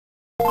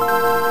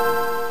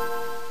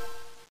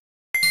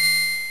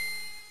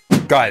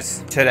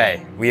Guys,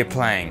 today we are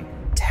playing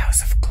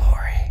Tales of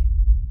Glory.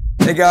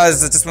 Hey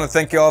guys, I just want to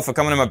thank you all for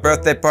coming to my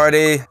birthday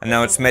party. I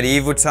know it's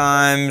medieval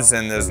times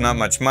and there's not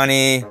much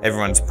money,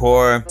 everyone's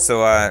poor,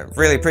 so I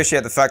really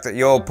appreciate the fact that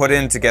you all put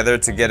in together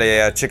to get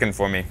a chicken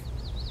for me.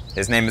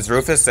 His name is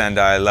Rufus and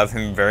I love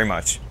him very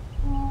much.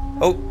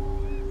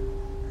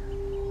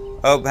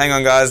 Oh, hang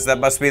on guys, that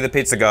must be the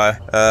pizza guy.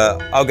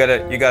 I'll get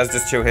it, you guys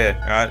just chill here,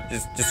 alright?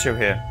 Just chill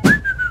here.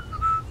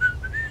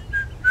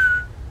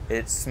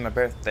 It's my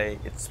birthday,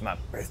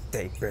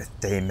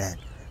 man.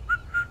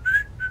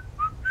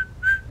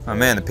 Oh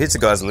man, the pizza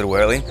guy's a little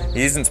early.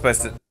 He isn't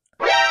supposed to...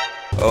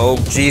 Oh,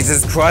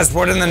 Jesus Christ,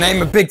 what in the name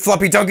of big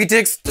floppy donkey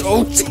dicks?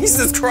 Oh,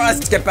 Jesus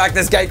Christ, get back,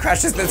 this gate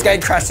crashes, Fuck.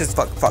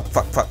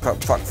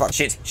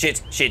 Shit.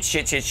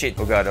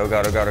 Oh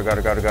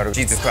God.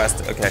 Jesus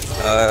Christ, okay.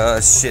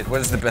 Shit,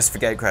 what is the best for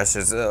gate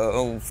crashes? Yeah,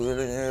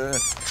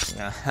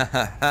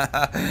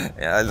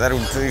 that'll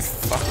do,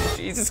 fuck,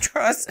 Jesus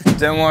Christ.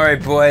 Don't worry,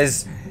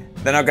 boys.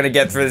 They're not gonna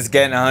get through this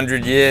gate in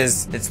 100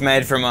 years. It's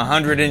made from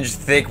 100-inch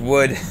thick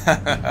wood.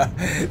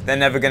 They're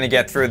never gonna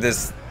get through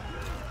this.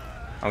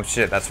 Oh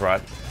shit, that's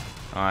right.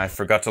 I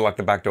forgot to lock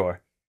the back door.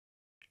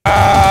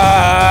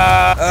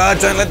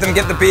 Don't let them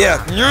get the beer.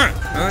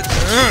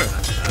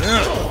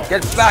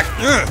 Get back.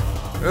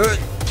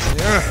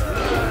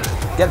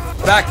 Get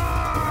back.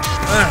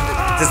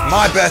 This is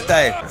my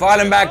birthday. Fight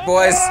him back,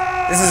 boys.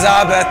 This is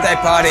our birthday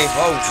party.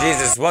 Oh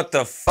Jesus, what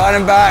the? Fight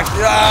him back.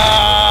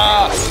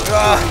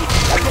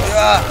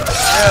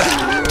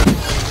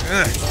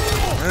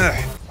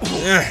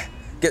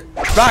 Get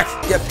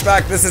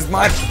back, this is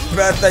my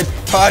birthday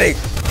party.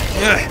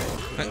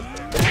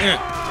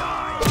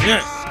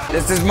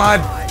 This is my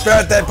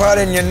birthday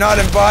party and you're not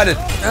invited.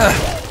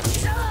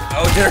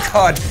 Oh dear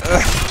God.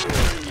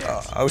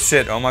 Oh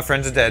shit, all my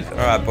friends are dead.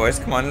 Alright boys,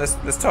 come on,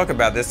 let's talk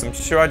about this. I'm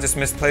sure I just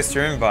misplaced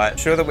your invite.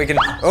 Sure that we can...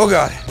 Oh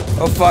God.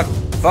 Oh fuck.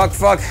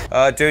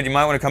 Dude, you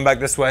might want to come back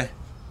this way.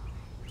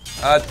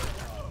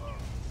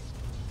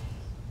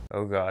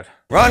 Oh God.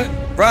 Run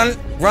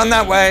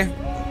that way.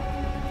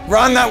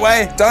 Run that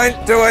way.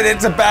 Don't do it.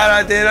 It's a bad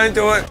idea. Don't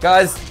do it.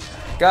 Guys.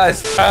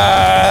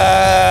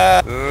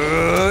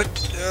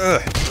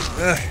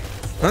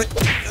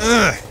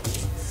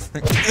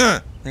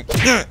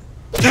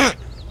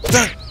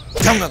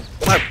 Come on,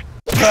 my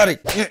buddy.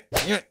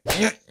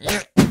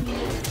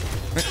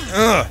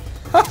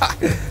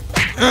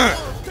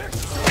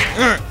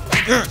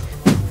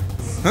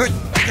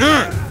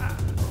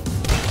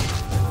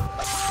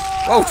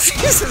 Oh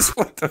Jesus,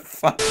 what the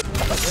fuck?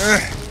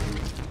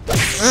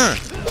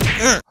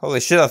 Holy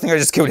shit, I think I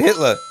just killed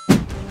Hitler.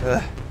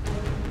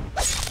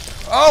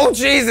 Oh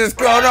Jesus,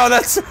 God, no,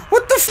 that's...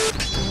 What the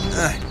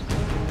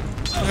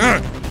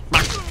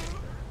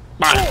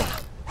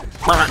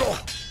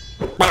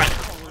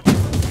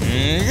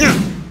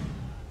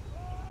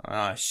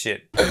Oh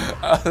shit.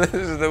 Oh, this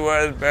is the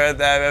worst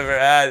birthday I've ever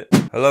had.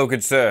 Hello,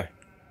 good sir.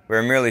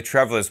 We're merely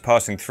travelers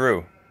passing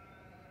through.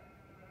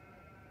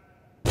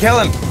 Kill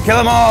him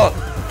all!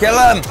 Kill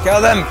them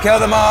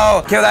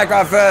all! Kill that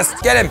guy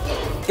first! Get him!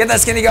 Get that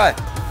skinny guy!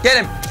 Get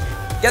him!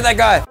 Get that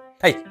guy!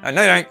 Hey,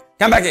 no you don't!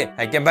 Come back here!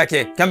 Hey, come back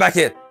here!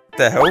 What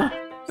the hell? Is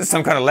this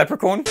some kind of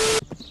leprechaun?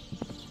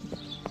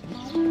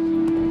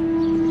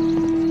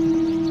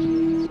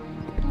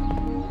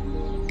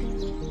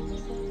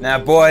 Now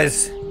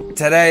boys,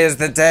 today is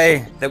the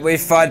day that we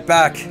fight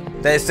back.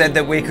 They said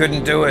that we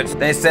couldn't do it.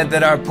 They said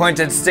that our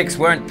pointed sticks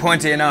weren't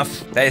pointy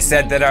enough. They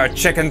said that our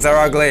chickens are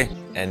ugly.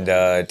 And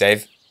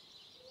Dave,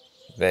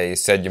 they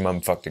said your mum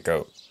fucked a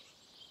goat.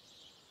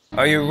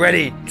 Are you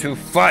ready to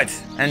fight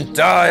and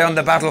die on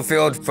the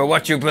battlefield for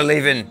what you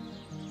believe in?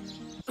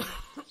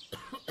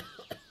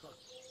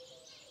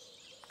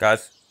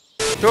 Guys?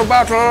 To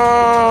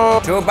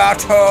battle!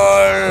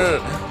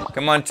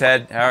 Come on,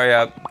 Ted, hurry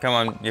up. Come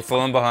on, you're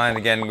falling behind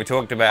again. We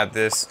talked about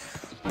this.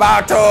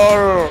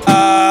 Battle!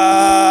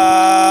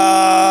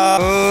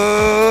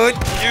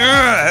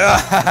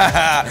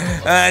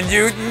 And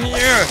you...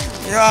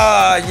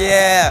 Oh,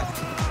 yeah!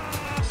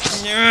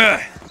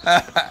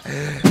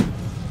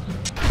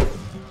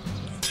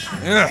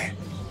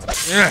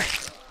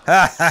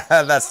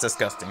 That's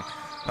disgusting.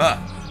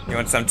 You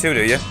want some too,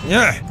 do you?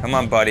 Come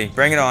on, buddy,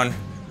 bring it on.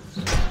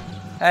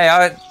 Hey,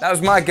 that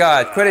was my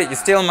guy. Quit it, you're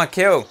stealing my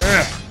kill.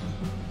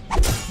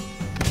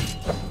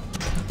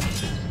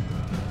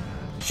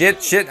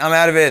 Shit, I'm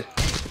out of it.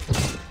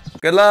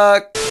 Good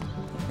luck.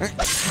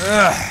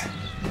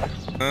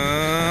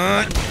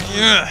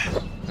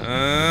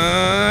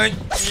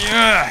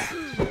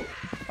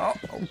 Oh,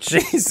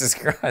 Jesus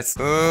Christ.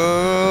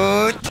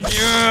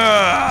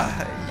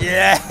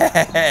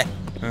 Yeah.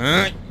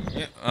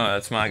 Oh,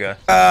 that's my guy.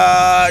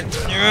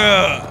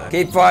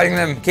 Keep fighting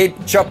them.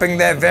 Keep chopping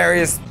their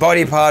various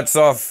body parts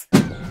off.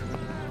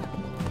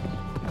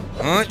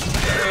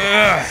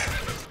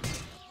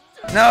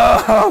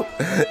 No!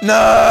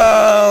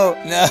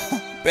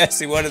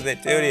 Bessie, what did they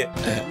do to you?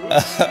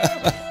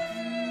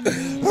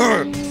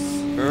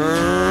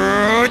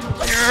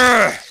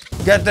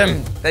 Get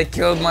them! They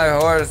killed my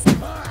horse.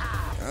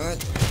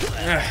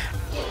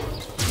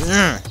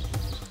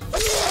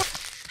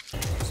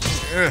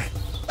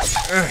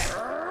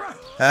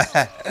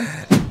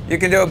 You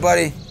can do it,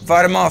 buddy.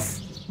 Fight him off.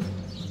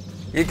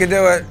 You can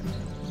do it.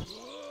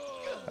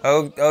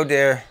 Oh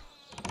dear.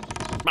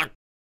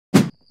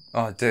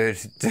 Oh, dude.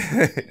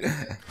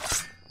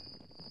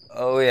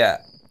 Oh, yeah.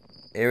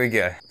 Here we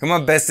go. Come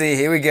on, Bessie.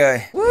 Here we go.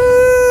 Woo!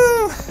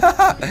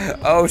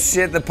 Oh,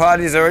 shit. The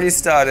party's already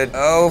started.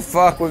 Oh,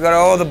 fuck. We got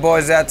all the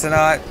boys out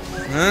tonight.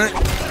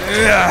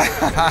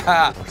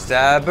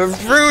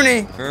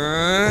 Stabberoonie.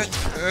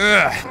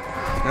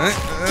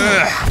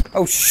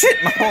 Oh,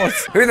 shit. My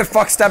horse. Who the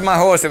fuck stabbed my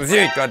horse? It was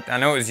you. God, I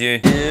know it was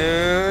you.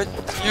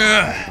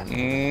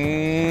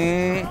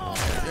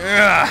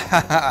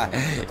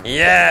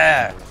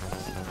 Yeah.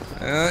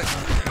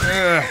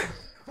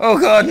 Oh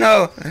god,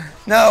 no!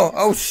 No!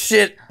 Oh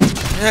shit!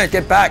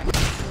 Get back!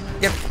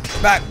 Get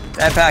back!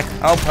 Stand back!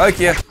 I'll poke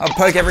you! I'll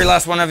poke every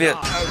last one of you!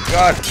 Oh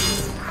god!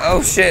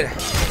 Oh shit!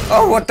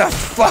 Oh, what the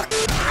fuck?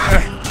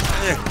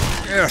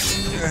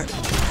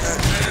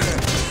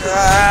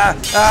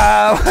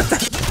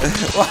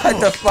 What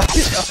the fuck?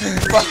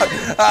 Fuck!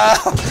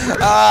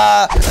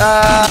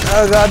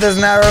 Oh god, there's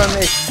an arrow in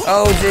me!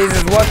 Oh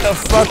Jesus, what the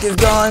fuck is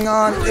going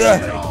on?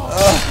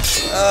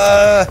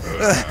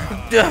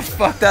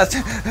 Fuck that.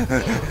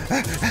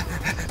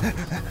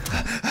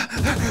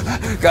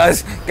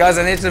 Guys,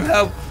 I need some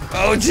help.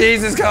 Oh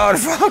Jesus God,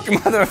 fuck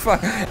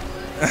motherfucker.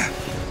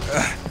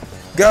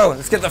 Go,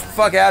 let's get the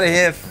fuck out of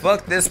here.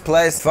 Fuck this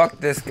place. Fuck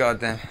this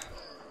goddamn.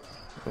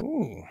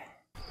 Ooh.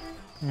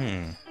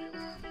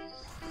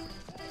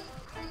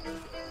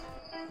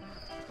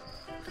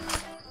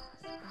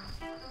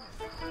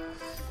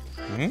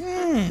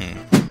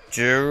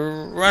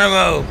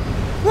 Geronimo.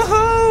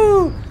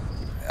 Woohoo!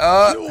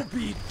 You'll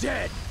be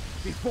dead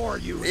before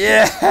you.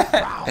 Yeah,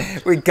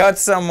 we got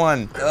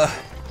someone.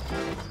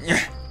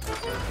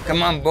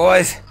 Come on,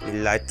 boys. We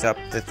light up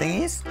the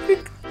thingies.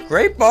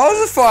 Great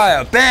balls of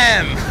fire.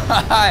 Bam!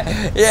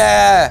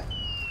 Yeah.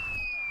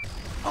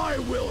 I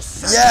will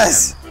send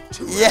Yes. them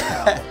to Yeah.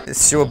 hell.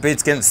 This sure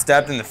beats getting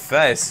stabbed in the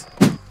face.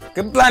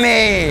 Good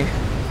blimey.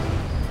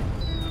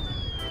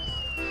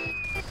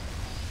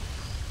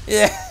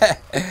 Yeah.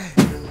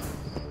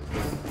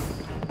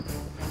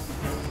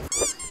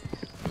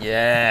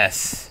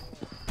 Yes.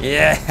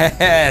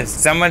 Yes.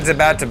 Someone's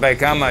about to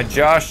become a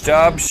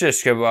JoshDub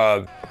shish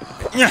kebab.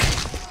 Yeah.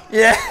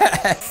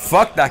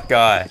 Fuck that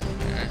guy.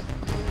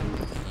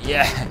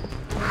 Yeah.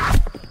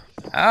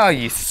 Oh,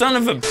 you son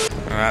of a.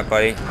 Alright,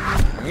 buddy.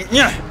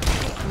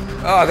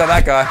 Oh, I got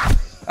that guy.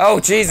 Oh,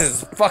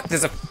 Jesus. Fuck,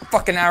 there's a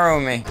fucking arrow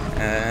in me.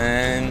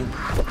 And.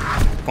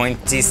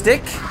 Pointy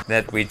stick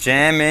that we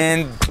jam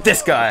in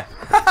this guy.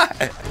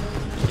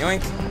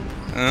 Yoink.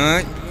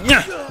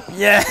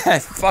 Yeah,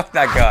 fuck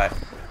that guy.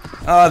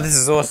 Oh, this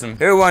is awesome.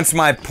 Who wants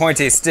my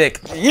pointy stick?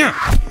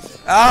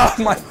 Oh,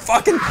 my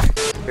fucking...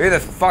 Who the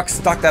fuck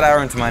stuck that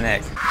arrow into my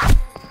neck?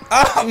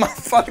 Oh, my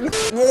fucking...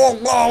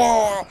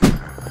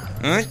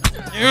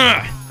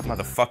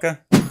 Motherfucker.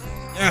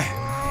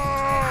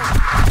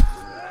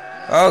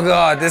 Oh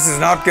god, this is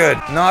not good.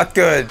 Not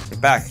good. Get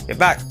back. Get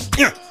back.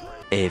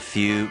 A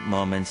few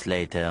moments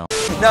later.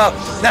 No,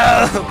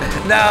 no,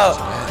 no,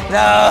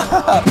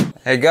 no.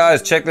 Hey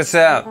guys, check this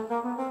out.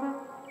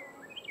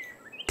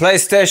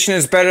 PlayStation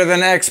is better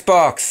than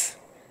Xbox.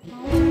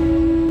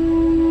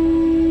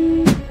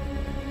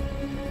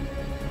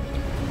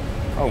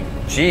 Oh,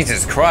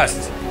 Jesus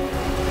Christ.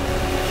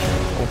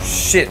 Oh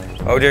shit.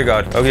 Oh dear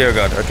God. Oh dear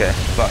God. Okay,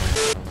 fuck.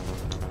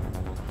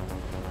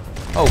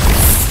 Oh,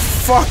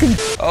 fucking.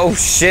 Oh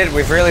shit,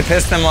 we've really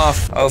pissed them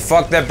off. Oh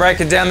fuck, they're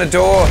breaking down the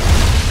door.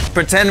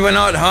 Pretend we're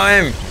not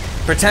home.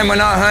 Pretend we're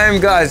not home,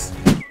 guys.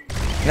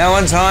 No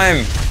one's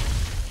home.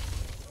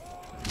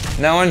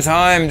 No one's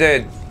home,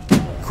 dude.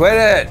 Quit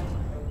it.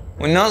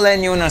 We're not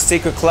letting you in our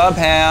secret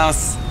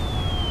clubhouse.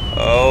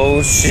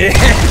 Oh, shit.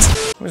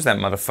 Where's that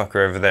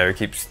motherfucker over there who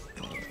keeps...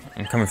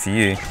 I'm coming for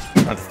you.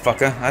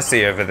 Motherfucker, I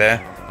see you over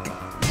there.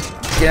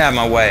 Get out of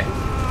my way.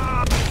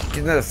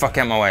 Get the fuck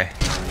out of my way.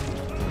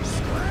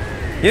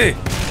 You.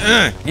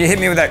 You hit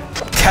me with that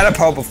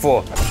catapult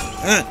before.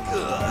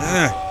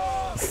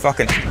 You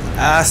fucking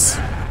ass.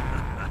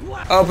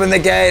 Open the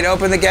gate,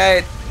 open the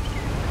gate.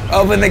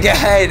 Open the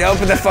gate,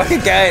 open the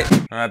fucking gate.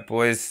 Alright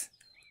boys,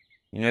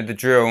 you know the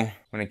drill.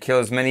 We're gonna kill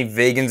as many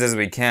vegans as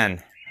we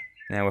can.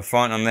 Now we're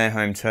fighting on their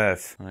home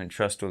turf. I don't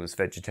trust all this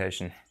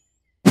vegetation.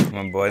 Come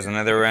on boys, I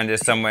know they're around here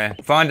somewhere.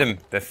 Find them,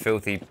 the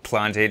filthy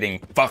plant-eating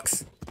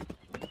fucks.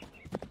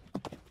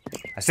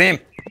 I see him,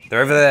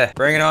 they're over there.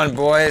 Bring it on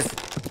boys.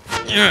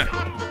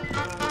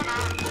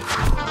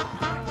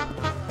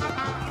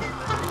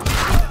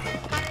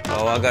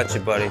 Oh, I got you,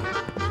 buddy.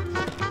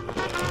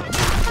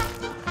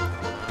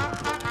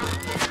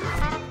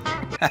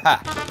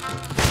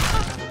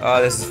 Oh,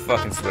 this is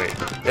fucking sweet.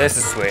 This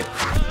is sweet.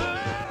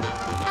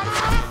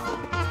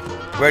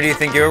 Where do you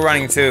think you're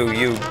running to,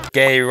 you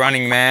gay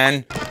running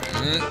man?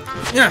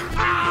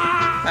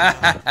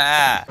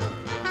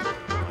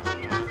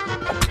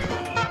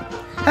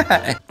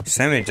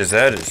 So many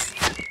deserters.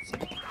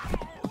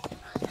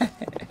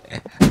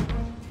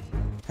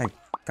 Hey,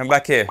 come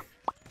back here.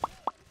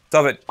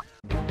 Stop it.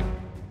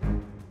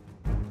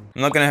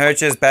 I'm not gonna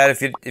hurt you as bad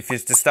if you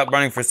just stop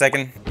running for a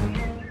second.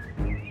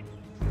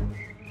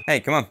 Hey,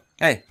 come on.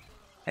 Hey.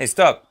 Hey,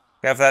 stop.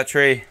 Go for that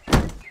tree.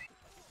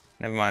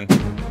 Never mind.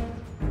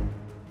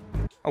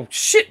 Oh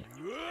shit!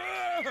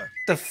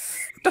 The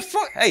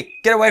fuck? Hey,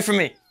 get away from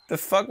me! The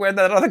fuck? Where'd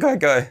that other guy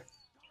go?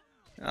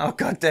 Oh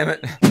god damn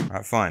it!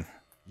 Alright, fine.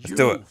 Let's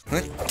do it.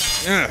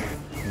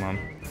 Come on.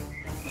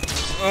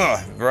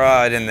 Oh,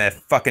 right in their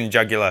fucking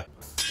jugular.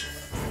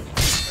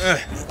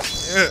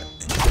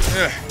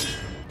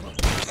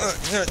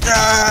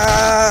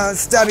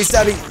 Stabby,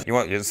 stabby! You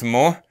want some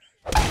more?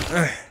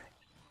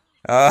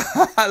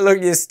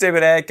 Look, you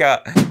stupid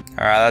haircut.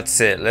 Alright, that's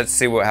it. Let's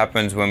see what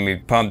happens when we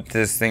pump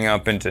this thing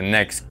up into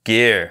next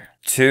gear.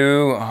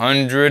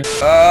 200.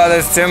 Oh,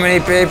 there's too many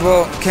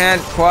people.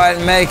 Can't quite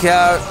make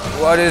out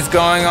what is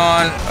going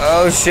on.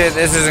 Oh shit,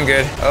 this isn't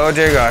good. Oh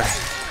dear God.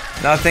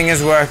 Nothing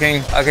is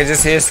working. I can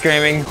just hear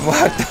screaming.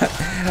 What the?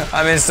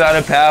 I'm inside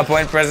a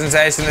PowerPoint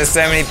presentation. There's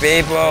so many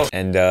people.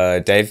 And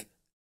Dave,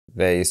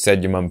 they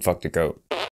said your mum fucked a goat.